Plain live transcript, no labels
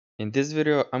In this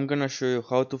video, I'm gonna show you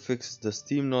how to fix the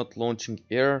Steam not launching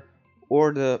error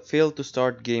or the fail to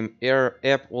start game error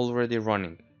app already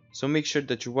running. So make sure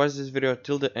that you watch this video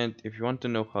till the end if you want to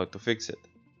know how to fix it.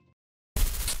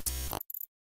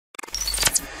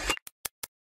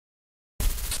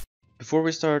 Before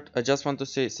we start, I just want to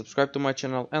say subscribe to my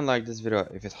channel and like this video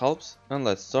if it helps, and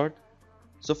let's start.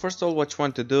 So first of all, what you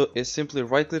want to do is simply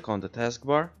right click on the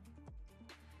taskbar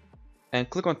and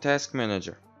click on Task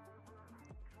Manager.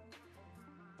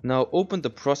 Now open the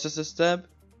Processes tab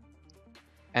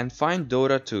and find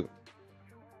Dota 2.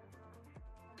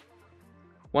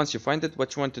 Once you find it,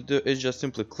 what you want to do is just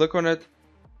simply click on it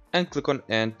and click on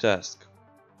End Task.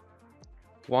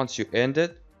 Once you end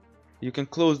it, you can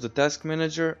close the Task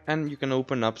Manager and you can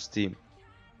open up Steam.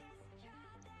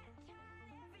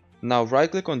 Now right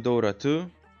click on Dota 2,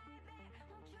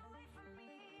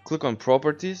 click on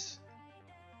Properties,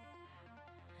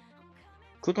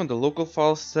 click on the Local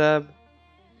Files tab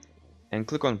and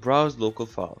click on Browse Local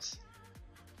Files.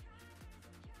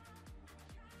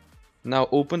 Now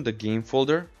open the Game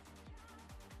folder,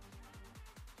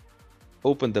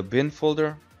 open the Bin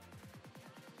folder,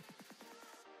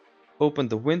 open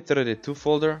the Win32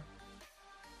 folder,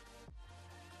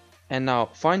 and now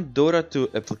find Dota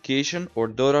 2 application or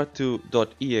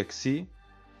Dota2.exe,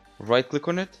 right click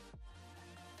on it,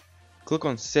 click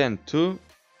on Send to,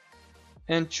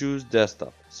 and choose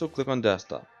Desktop, so click on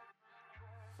Desktop.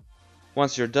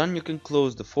 Once you're done, you can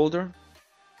close the folder,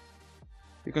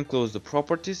 you can close the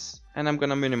properties, and I'm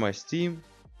gonna minimize Steam.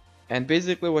 And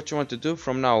basically what you want to do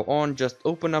from now on, just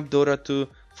open up Dota 2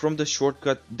 from the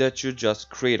shortcut that you just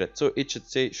created, so it should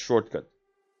say shortcut.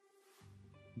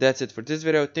 That's it for this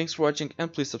video. Thanks for watching,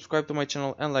 and please subscribe to my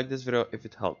channel and like this video if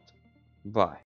it helped. Bye.